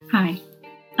Hi,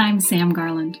 I'm Sam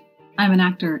Garland. I'm an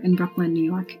actor in Brooklyn, New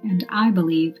York, and I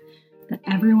believe that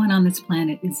everyone on this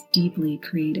planet is deeply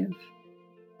creative.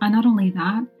 And not only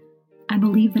that, I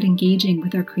believe that engaging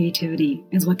with our creativity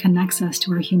is what connects us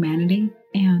to our humanity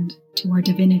and to our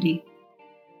divinity.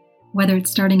 Whether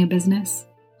it's starting a business,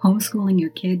 homeschooling your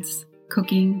kids,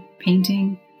 cooking,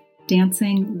 painting,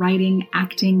 dancing, writing,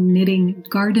 acting, knitting,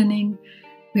 gardening,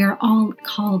 we are all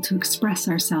called to express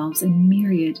ourselves in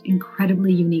myriad,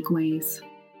 incredibly unique ways.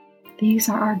 These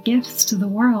are our gifts to the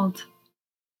world.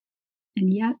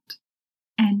 And yet,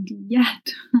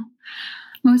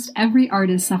 most every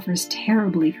artist suffers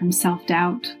terribly from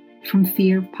self-doubt, from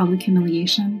fear of public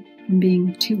humiliation, from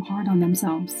being too hard on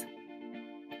themselves.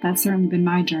 That's certainly been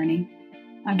my journey.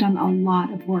 I've done a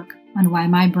lot of work on why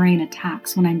my brain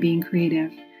attacks when I'm being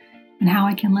creative, and how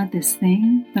I can let this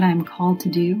thing that I'm called to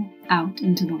do out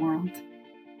into the world.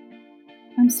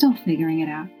 I'm still figuring it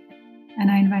out, and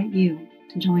I invite you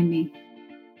to join me.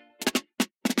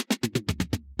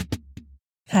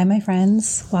 Hi, my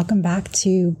friends. Welcome back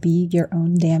to Be Your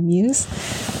Own Damn Muse.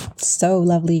 So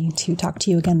lovely to talk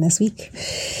to you again this week.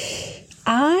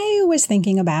 I was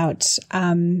thinking about,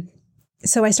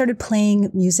 so I started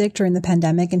playing music during the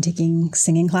pandemic and taking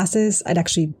singing classes. I'd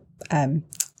actually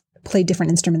played different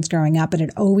instruments growing up, and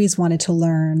I'd always wanted to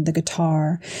learn the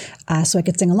guitar so I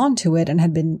could sing along to it, and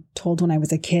had been told when I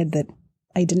was a kid that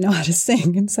I didn't know how to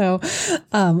sing. And so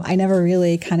I never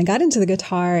really kind of got into the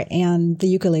guitar and the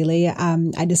ukulele.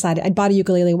 I decided I'd bought a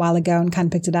ukulele a while ago and kind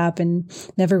of picked it up and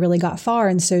never really got far.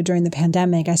 And so during the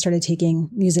pandemic, I started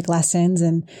taking music lessons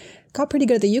and got pretty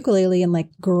good at the ukulele and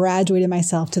graduated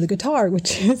myself to the guitar,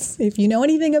 which is, if you know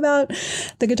anything about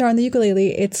the guitar and the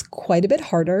ukulele, it's quite a bit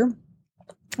harder.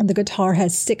 The guitar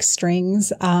has 6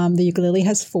 strings. The ukulele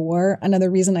has 4. Another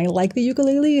reason I like the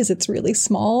ukulele is it's really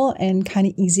small and kind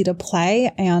of easy to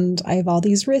play. And I have all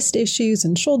these wrist issues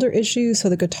and shoulder issues. So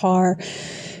the guitar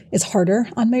is harder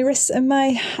on my wrists and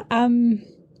my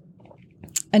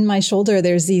shoulder.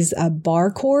 There's these bar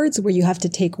chords where you have to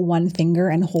take one finger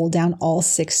and hold down all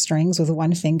 6 strings with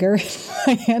one finger.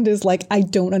 My hand is like, I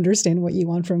don't understand what you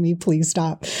want from me. Please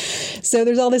stop. So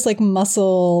there's all this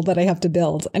muscle that I have to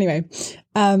build. Anyway,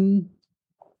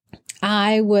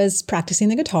 I was practicing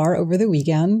the guitar over the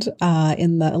weekend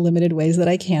in the limited ways that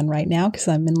I can right now because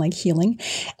I'm in healing.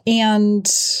 And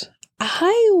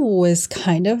I was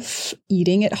kind of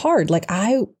eating it hard.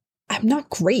 I'm not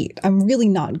great. I'm really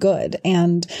not good.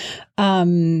 And,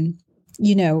 as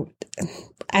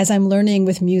I'm learning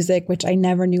with music, which I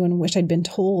never knew and wish I'd been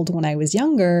told when I was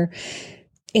younger,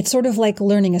 it's sort of like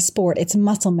learning a sport. It's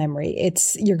muscle memory.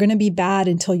 You're going to be bad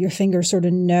until your fingers sort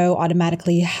of know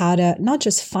automatically how to not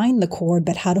just find the chord,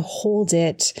 but how to hold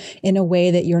it in a way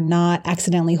that you're not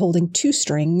accidentally holding 2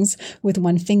 strings with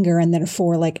one finger and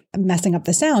therefore messing up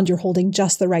the sound. You're holding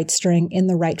just the right string in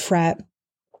the right fret.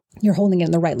 You're holding it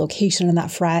in the right location in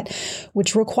that fret,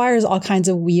 which requires all kinds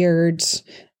of weird,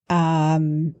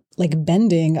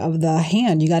 bending of the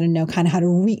hand. You got to know kind of how to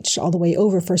reach all the way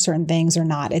over for certain things or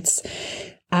not. It's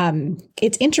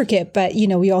intricate, but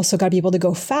we also got to be able to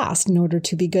go fast in order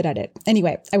to be good at it.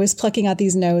 Anyway, I was plucking out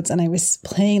these notes and I was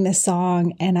playing this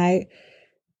song, and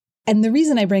the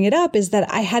reason I bring it up is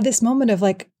that I had this moment of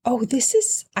oh, this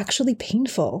is actually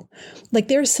painful.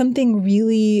 There's something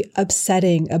really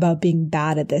upsetting about being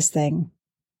bad at this thing,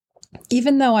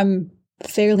 even though I'm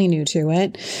fairly new to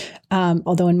it.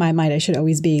 Although in my mind, I should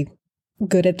always be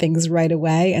good at things right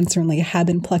away, and certainly have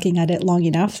been plucking at it long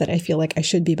enough that I feel like I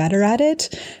should be better at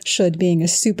it. Should being a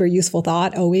super useful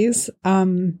thought always.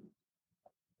 But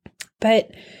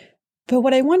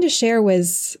what I wanted to share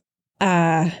was,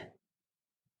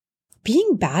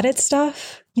 being bad at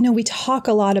stuff. We talk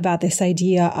a lot about this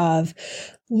idea of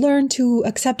learn to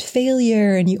accept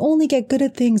failure, and you only get good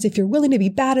at things if you're willing to be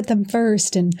bad at them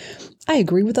first. And I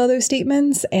agree with all those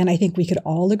statements. And I think we could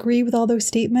all agree with all those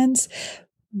statements.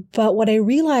 But what I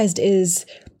realized is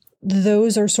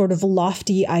those are sort of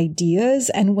lofty ideas.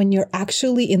 And when you're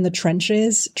actually in the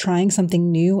trenches trying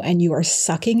something new and you are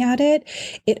sucking at it,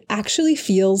 it actually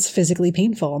feels physically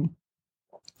painful.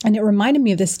 And it reminded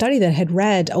me of this study that I had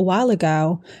read a while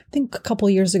ago, I think a couple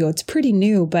of years ago. It's pretty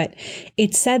new, but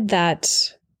it said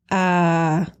that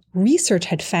research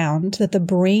had found that the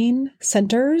brain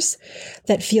centers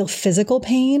that feel physical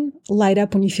pain light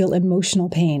up when you feel emotional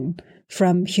pain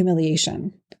from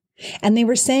humiliation. And they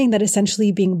were saying that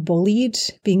essentially being bullied,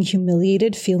 being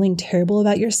humiliated, feeling terrible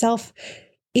about yourself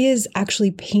is actually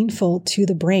painful to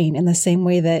the brain in the same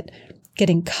way that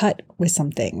getting cut with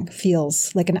something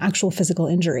feels like an actual physical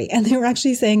injury. And they were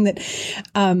actually saying that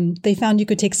they found you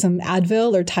could take some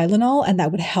Advil or Tylenol and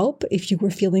that would help if you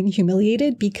were feeling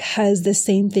humiliated, because the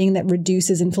same thing that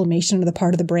reduces inflammation of the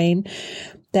part of the brain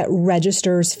that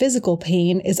registers physical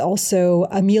pain is also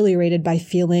ameliorated by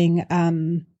feeling,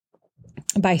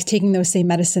 by taking those same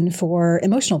medicine for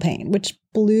emotional pain, which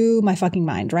blew my fucking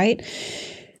mind, right?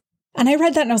 And I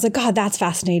read that and I was like, God, that's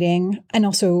fascinating. And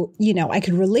also, I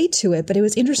could relate to it, but it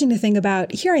was interesting to think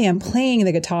about, here I am playing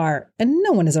the guitar and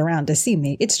no one is around to see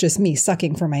me. It's just me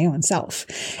sucking for my own self.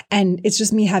 And it's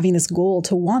just me having this goal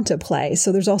to want to play.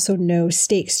 So there's also no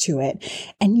stakes to it.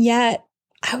 And yet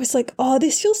I was like, oh,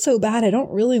 this feels so bad. I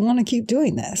don't really want to keep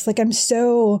doing this. Like, I'm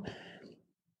so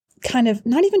kind of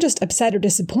not even just upset or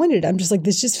disappointed. I'm just like,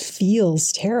 this just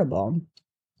feels terrible.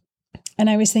 And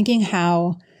I was thinking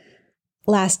how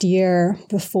last year,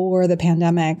 before the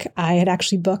pandemic, I had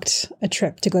actually booked a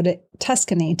trip to go to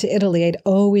Tuscany, to Italy. I'd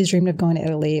always dreamed of going to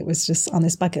Italy. It was just on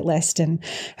this bucket list. And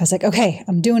I was like, okay,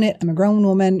 I'm doing it. I'm a grown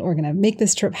woman. We're going to make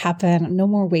this trip happen. No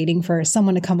more waiting for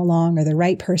someone to come along or the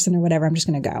right person or whatever. I'm just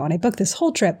going to go. And I booked this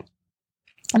whole trip.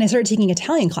 And I started taking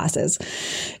Italian classes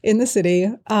in the city,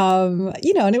 and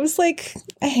it was like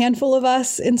a handful of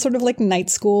us in sort of like night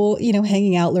school,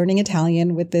 hanging out, learning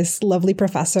Italian with this lovely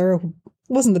professor who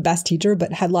wasn't the best teacher,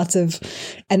 but had lots of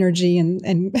energy and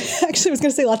actually I was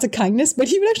going to say lots of kindness, but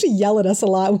he would actually yell at us a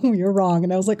lot when we were wrong.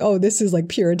 And I was like, oh, this is like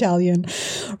pure Italian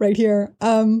right here.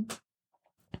 And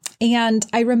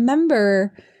I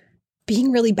remember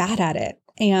being really bad at it.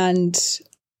 And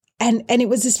it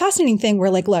was this fascinating thing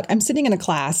where like, look, I'm sitting in a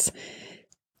class.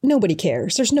 Nobody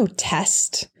cares. There's no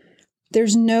test.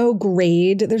 There's no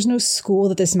grade. There's no school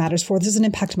that this matters for. This doesn't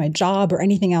impact my job or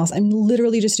anything else. I'm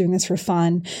literally just doing this for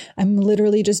fun. I'm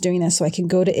literally just doing this so I can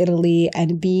go to Italy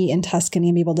and be in Tuscany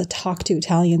and be able to talk to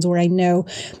Italians where I know,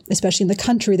 especially in the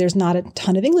country, there's not a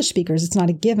ton of English speakers. It's not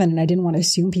a given. And I didn't want to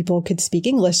assume people could speak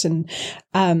English. And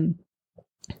I'm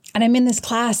in this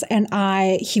class and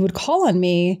he would call on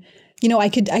me.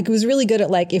 I was really good at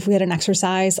like, if we had an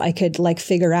exercise, I could like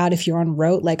figure out if you're on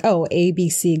rote, like, oh, A, B,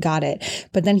 C, got it.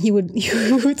 But then he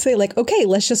would say like, okay,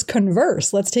 let's just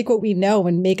converse. Let's take what we know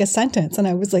and make a sentence. And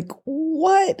I was like,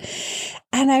 what?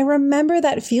 And I remember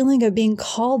that feeling of being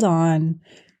called on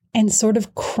and sort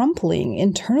of crumpling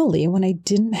internally when I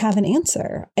didn't have an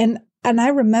answer. And I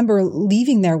remember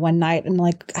leaving there one night and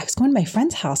like, I was going to my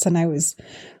friend's house and I was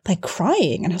like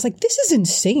crying. And I was like, this is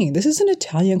insane. This is an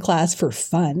Italian class for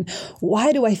fun.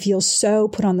 Why do I feel so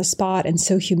put on the spot and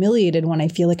so humiliated when I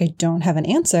feel like I don't have an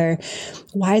answer?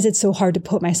 Why is it so hard to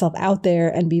put myself out there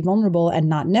and be vulnerable and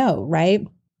not know, right?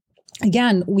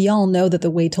 Again, we all know that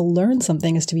the way to learn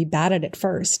something is to be bad at it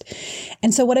first.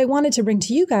 And so what I wanted to bring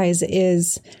to you guys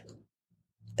is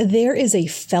there is a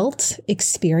felt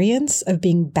experience of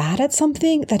being bad at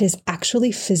something that is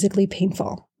actually physically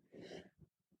painful.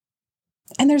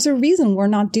 And there's a reason we're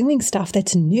not doing stuff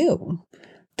that's new,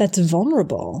 that's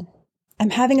vulnerable.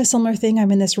 I'm having a similar thing.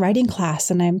 I'm in this writing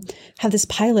class and I have this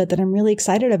pilot that I'm really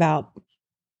excited about.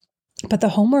 But the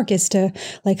homework is to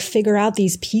like figure out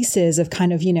these pieces of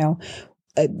kind of,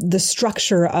 the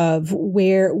structure of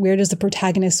where does the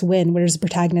protagonist win? Where does the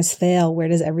protagonist fail? Where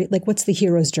does what's the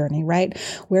hero's journey, right?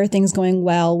 Where are things going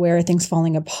well? Where are things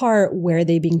falling apart? Where are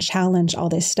they being challenged? All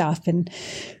this stuff. And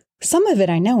some of it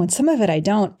I know and some of it I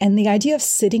don't. And the idea of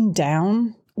sitting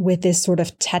down with this sort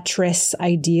of Tetris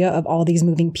idea of all these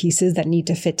moving pieces that need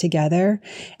to fit together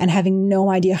and having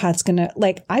no idea how it's going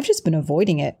to, I've just been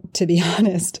avoiding it, to be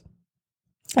honest.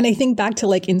 And I think back to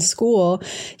like in school,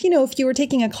 if you were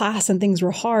taking a class and things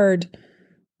were hard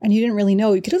and you didn't really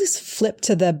know, you could at least flip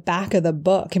to the back of the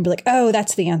book and be like, oh,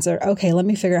 that's the answer. Okay, let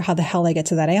me figure out how the hell I get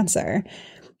to that answer.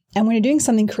 And when you're doing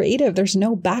something creative, there's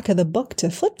no back of the book to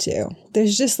flip to.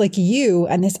 There's just like you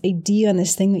and this idea and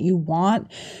this thing that you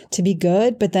want to be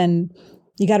good, but then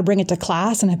you got to bring it to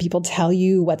class and have people tell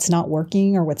you what's not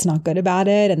working or what's not good about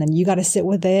it. And then you got to sit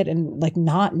with it and like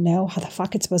not know how the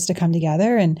fuck it's supposed to come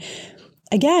together. And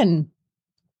again,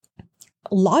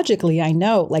 logically, I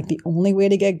know like the only way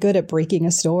to get good at breaking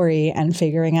a story and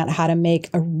figuring out how to make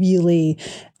a really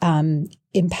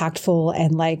impactful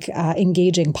and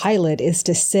engaging pilot is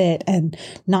to sit and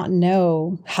not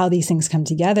know how these things come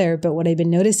together. But what I've been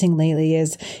noticing lately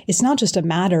is it's not just a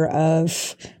matter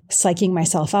of psyching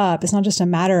myself up. It's not just a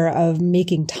matter of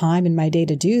making time in my day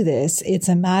to do this. It's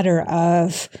a matter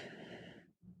of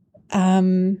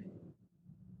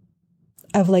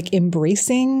like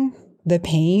embracing the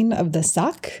pain of the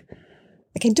suck.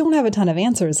 Like I don't have a ton of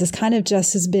answers. This kind of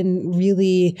just has been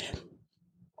really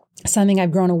something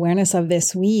I've grown awareness of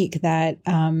this week, that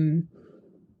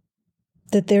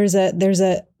that there's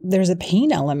a there's a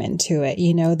pain element to it,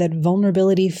 that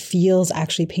vulnerability feels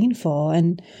actually painful.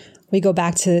 And we go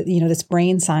back to, this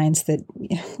brain science that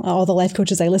all the life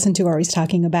coaches I listen to are always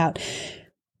talking about,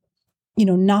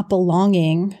 not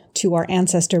belonging to our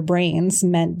ancestor brains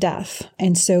meant death.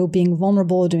 And so being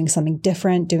vulnerable, doing something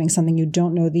different, doing something you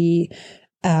don't know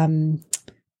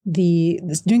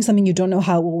doing something you don't know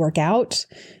how it will work out,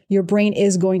 your brain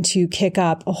is going to kick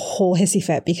up a whole hissy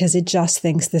fit because it just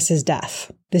thinks this is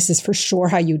death. This is for sure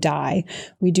how you die.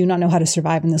 We do not know how to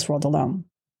survive in this world alone.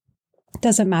 It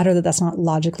doesn't matter that that's not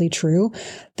logically true.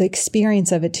 The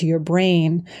experience of it to your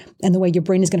brain and the way your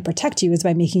brain is going to protect you is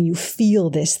by making you feel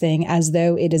this thing as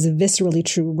though it is viscerally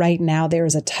true. Right now, there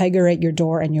is a tiger at your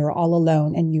door and you're all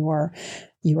alone and you are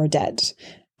dead.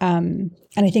 And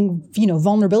I think,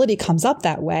 vulnerability comes up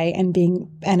that way, and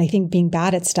I think being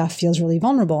bad at stuff feels really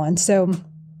vulnerable. And so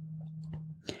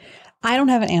I don't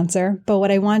have an answer, but what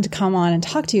I wanted to come on and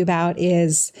talk to you about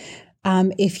is,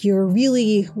 if you're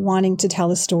really wanting to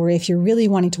tell a story, if you're really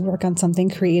wanting to work on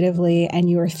something creatively and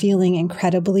you are feeling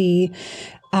incredibly,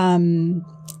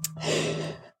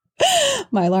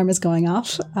 my alarm is going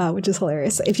off, which is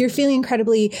hilarious. If you're feeling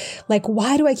incredibly like,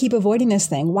 why do I keep avoiding this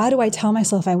thing? Why do I tell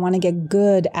myself I want to get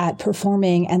good at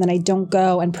performing and then I don't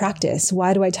go and practice?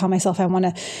 Why do I tell myself I want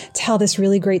to tell this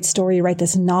really great story, write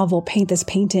this novel, paint this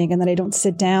painting, and then I don't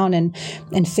sit down and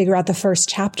figure out the first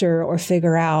chapter or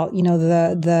figure out,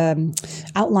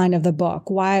 the outline of the book?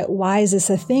 Why is this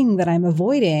a thing that I'm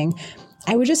avoiding?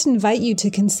 I would just invite you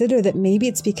to consider that maybe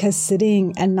it's because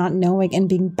sitting and not knowing and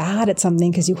being bad at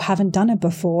something because you haven't done it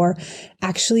before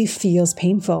actually feels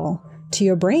painful to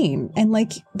your brain. And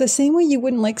like the same way you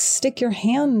wouldn't stick your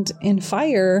hand in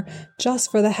fire just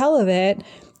for the hell of it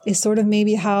is sort of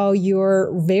maybe how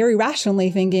you're very rationally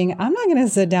thinking, I'm not going to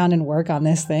sit down and work on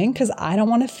this thing because I don't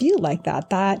want to feel like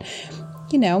that,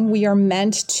 we are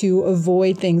meant to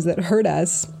avoid things that hurt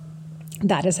us.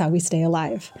 That is how we stay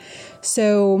alive.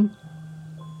 So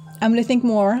I'm going to think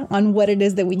more on what it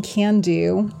is that we can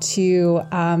do to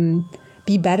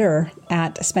be better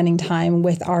at spending time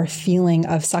with our feeling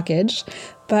of suckage.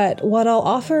 But what I'll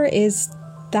offer is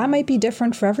that might be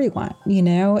different for everyone.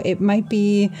 It might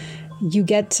be you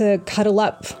get to cuddle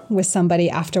up with somebody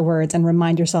afterwards and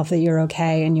remind yourself that you're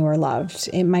okay and you are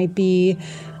loved. It might be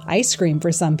ice cream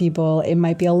for some people. It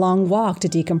might be a long walk to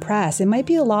decompress. It might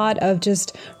be a lot of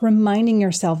just reminding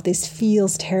yourself this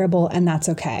feels terrible and that's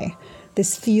okay.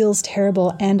 This feels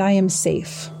terrible and I am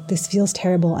safe. This feels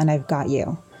terrible and I've got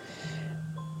you.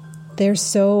 There's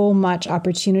so much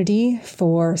opportunity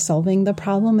for solving the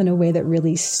problem in a way that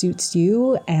really suits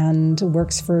you and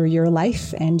works for your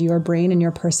life and your brain and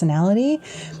your personality.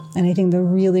 And I think the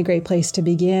really great place to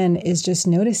begin is just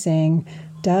noticing,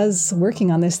 does working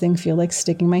on this thing feel like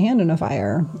sticking my hand in a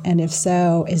fire? And if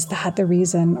so, is that the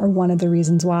reason or one of the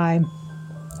reasons why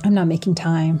I'm not making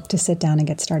time to sit down and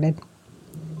get started?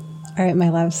 All right, my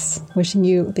loves, wishing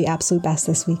you the absolute best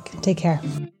this week. Take care.